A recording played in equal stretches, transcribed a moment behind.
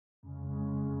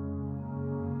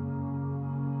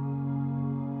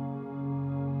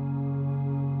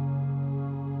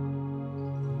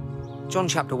John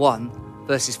chapter 1,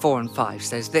 verses 4 and 5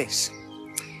 says this: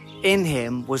 "In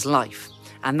him was life,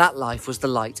 and that life was the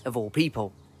light of all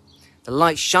people. The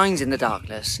light shines in the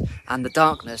darkness, and the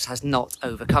darkness has not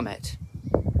overcome it."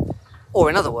 Or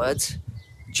in other words,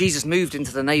 Jesus moved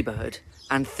into the neighbourhood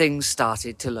and things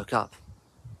started to look up.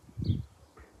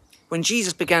 When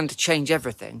Jesus began to change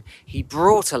everything, he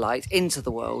brought a light into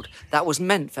the world that was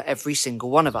meant for every single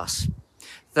one of us.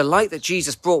 The light that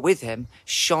Jesus brought with him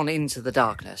shone into the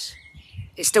darkness.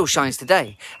 It still shines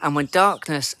today, and when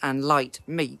darkness and light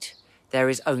meet, there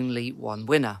is only one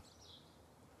winner.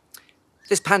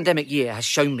 This pandemic year has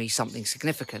shown me something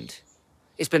significant.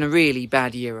 It's been a really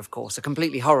bad year, of course, a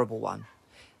completely horrible one.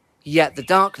 Yet the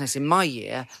darkness in my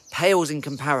year pales in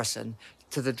comparison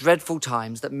to the dreadful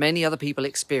times that many other people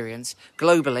experience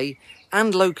globally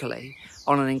and locally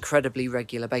on an incredibly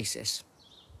regular basis.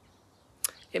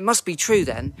 It must be true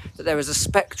then that there is a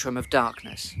spectrum of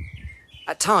darkness.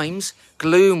 At times,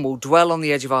 gloom will dwell on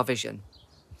the edge of our vision.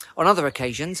 On other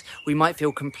occasions, we might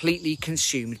feel completely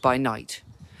consumed by night.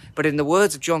 But in the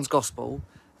words of John's Gospel,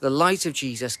 the light of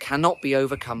Jesus cannot be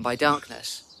overcome by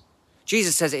darkness.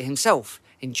 Jesus says it himself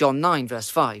in John 9, verse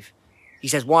 5. He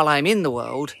says, "While I am in the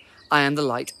world, I am the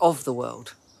light of the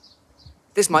world."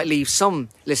 This might leave some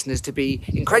listeners to be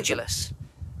incredulous.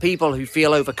 People who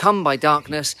feel overcome by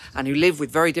darkness and who live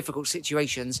with very difficult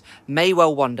situations may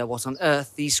well wonder what on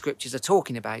earth these scriptures are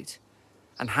talking about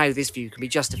and how this view can be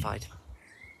justified.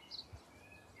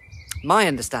 My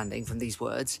understanding from these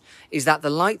words is that the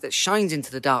light that shines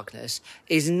into the darkness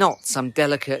is not some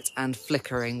delicate and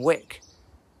flickering wick.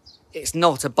 It's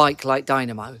not a bike-like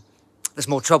dynamo that's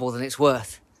more trouble than it's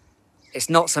worth. It's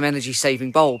not some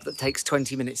energy-saving bulb that takes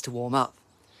 20 minutes to warm up.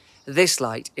 This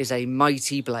light is a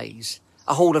mighty blaze,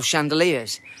 a hall of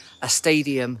chandeliers, a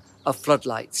stadium of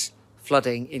floodlights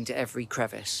flooding into every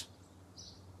crevice.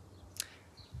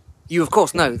 You of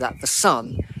course know that the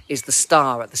sun is the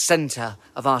star at the centre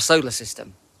of our solar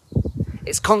system.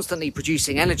 It's constantly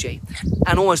producing energy,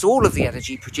 and almost all of the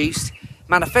energy produced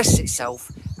manifests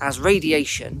itself as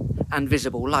radiation and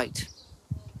visible light.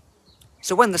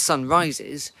 So when the sun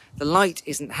rises, the light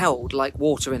isn't held like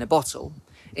water in a bottle.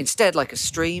 Instead, like a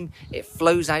stream, it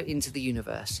flows out into the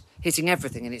universe, hitting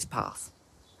everything in its path.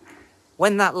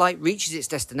 When that light reaches its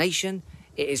destination,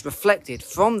 it is reflected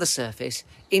from the surface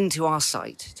into our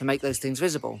sight to make those things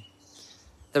visible.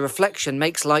 The reflection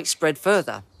makes light spread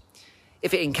further.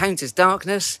 If it encounters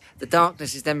darkness, the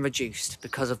darkness is then reduced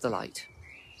because of the light.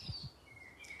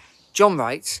 John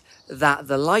writes that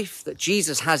the life that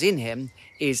Jesus has in him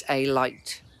is a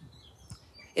light.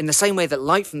 In the same way that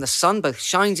light from the sun both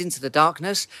shines into the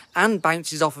darkness and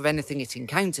bounces off of anything it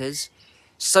encounters,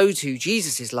 so too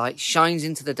Jesus' light shines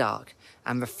into the dark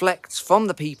and reflects from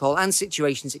the people and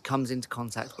situations it comes into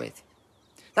contact with.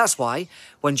 That's why,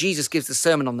 when Jesus gives the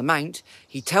Sermon on the Mount,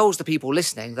 he tells the people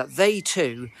listening that they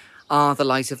too are the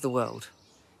light of the world.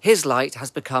 His light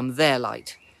has become their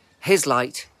light. His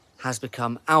light has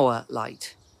become our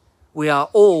light. We are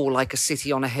all like a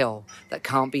city on a hill that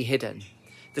can't be hidden.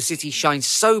 The city shines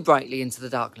so brightly into the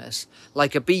darkness,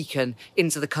 like a beacon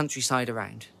into the countryside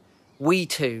around. We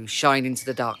too shine into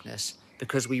the darkness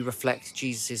because we reflect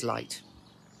Jesus' light.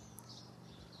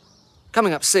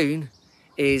 Coming up soon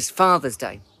is Father's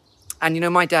Day. And you know,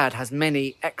 my dad has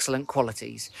many excellent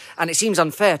qualities, and it seems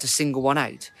unfair to single one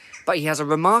out, but he has a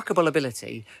remarkable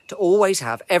ability to always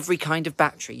have every kind of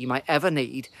battery you might ever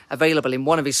need available in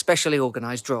one of his specially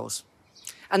organised drawers.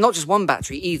 And not just one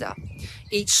battery either.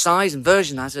 Each size and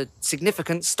version has a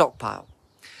significant stockpile.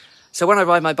 So when I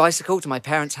ride my bicycle to my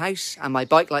parents' house and my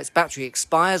bike light's battery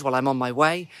expires while I'm on my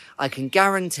way, I can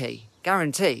guarantee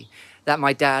that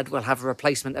my dad will have a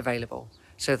replacement available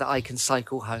so that I can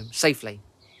cycle home safely.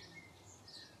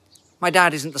 My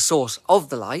dad isn't the source of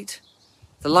the light.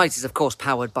 The light is of course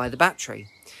powered by the battery,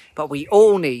 but we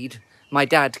all need my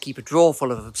dad to keep a drawer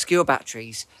full of obscure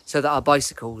batteries so that our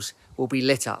bicycles will be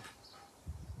lit up.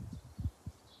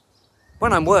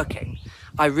 When I'm working,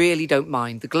 I really don't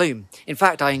mind the gloom. In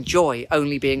fact, I enjoy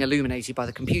only being illuminated by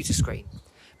the computer screen.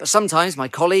 But sometimes my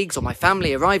colleagues or my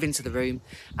family arrive into the room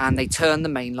and they turn the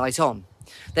main light on.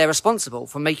 They're responsible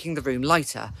for making the room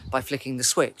lighter by flicking the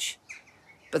switch.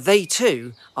 But they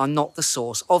too are not the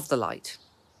source of the light.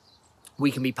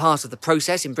 We can be part of the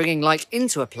process in bringing light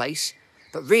into a place,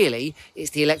 but really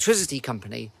it's the electricity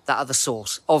company that are the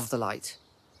source of the light.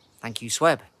 Thank you,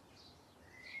 SWEB.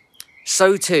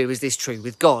 So too is this true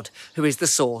with God, who is the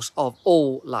source of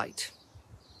all light.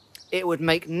 It would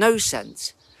make no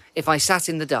sense if I sat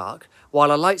in the dark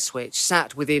while a light switch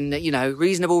sat within,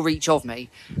 reasonable reach of me,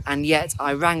 and yet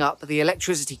I rang up the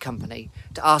electricity company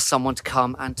to ask someone to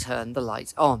come and turn the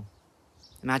light on.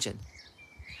 Imagine.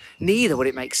 Neither would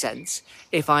it make sense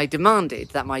if I demanded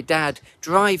that my dad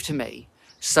drive to me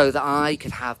so that I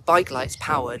could have bike lights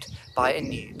powered by a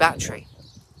new battery.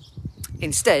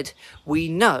 Instead, we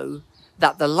know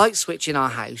that the light switch in our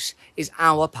house is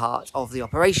our part of the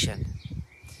operation.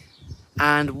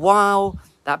 And while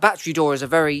that battery door is a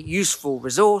very useful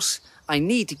resource, I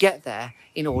need to get there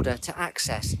in order to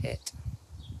access it.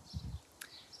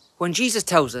 When Jesus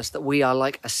tells us that we are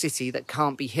like a city that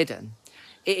can't be hidden,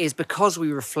 it is because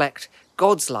we reflect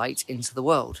God's light into the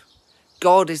world.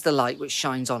 God is the light which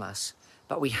shines on us,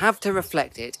 but we have to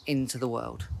reflect it into the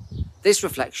world. This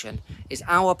reflection is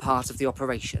our part of the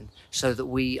operation so that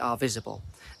we are visible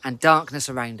and darkness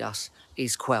around us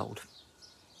is quelled.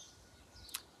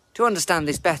 To understand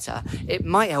this better, it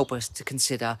might help us to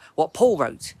consider what Paul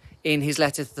wrote in his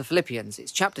letter to the Philippians.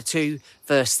 It's chapter 2,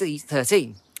 verse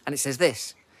 13, and it says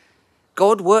this: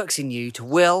 God works in you to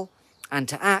will and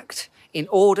to act in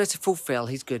order to fulfill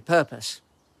his good purpose.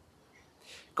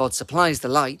 God supplies the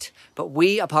light, but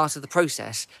we are part of the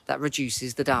process that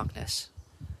reduces the darkness.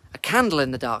 A candle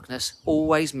in the darkness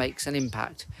always makes an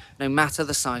impact, no matter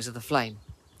the size of the flame.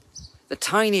 The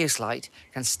tiniest light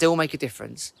can still make a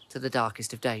difference to the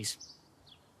darkest of days.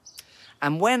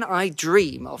 And when I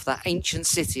dream of that ancient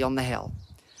city on the hill,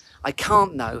 I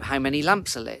can't know how many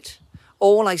lamps are lit.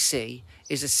 All I see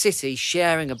is a city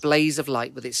sharing a blaze of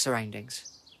light with its surroundings.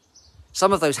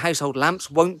 Some of those household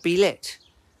lamps won't be lit.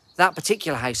 That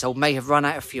particular household may have run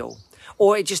out of fuel,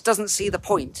 or it just doesn't see the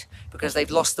point because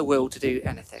they've lost the will to do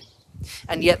anything.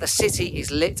 And yet the city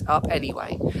is lit up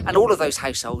anyway, and all of those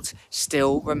households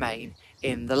still remain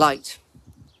in the light.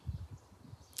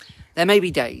 There may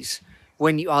be days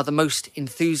when you are the most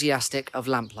enthusiastic of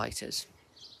lamplighters.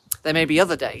 There may be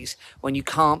other days when you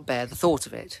can't bear the thought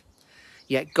of it.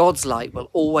 Yet God's light will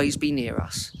always be near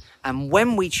us. And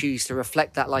when we choose to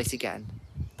reflect that light again,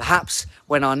 perhaps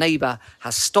when our neighbour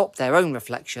has stopped their own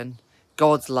reflection,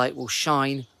 God's light will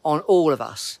shine on all of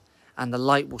us and the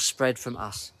light will spread from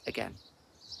us again.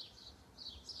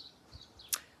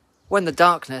 When the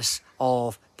darkness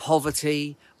of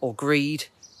poverty or greed,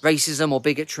 racism or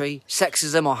bigotry,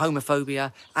 sexism or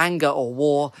homophobia, anger or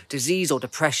war, disease or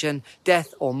depression,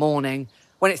 death or mourning,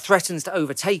 when it threatens to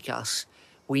overtake us,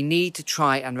 we need to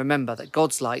try and remember that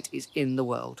God's light is in the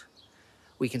world.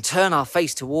 We can turn our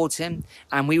face towards him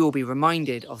and we will be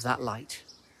reminded of that light.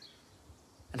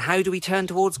 And how do we turn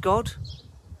towards God?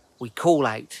 We call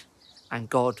out and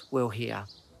God will hear.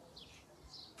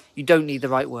 You don't need the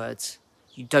right words.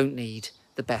 You don't need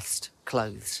the best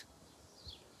clothes.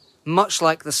 Much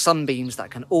like the sunbeams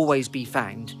that can always be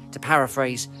found, to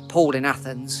paraphrase Paul in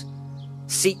Athens,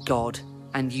 seek God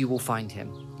and you will find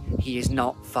him. He is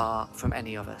not far from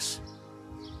any of us.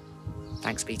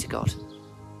 Thanks be to God.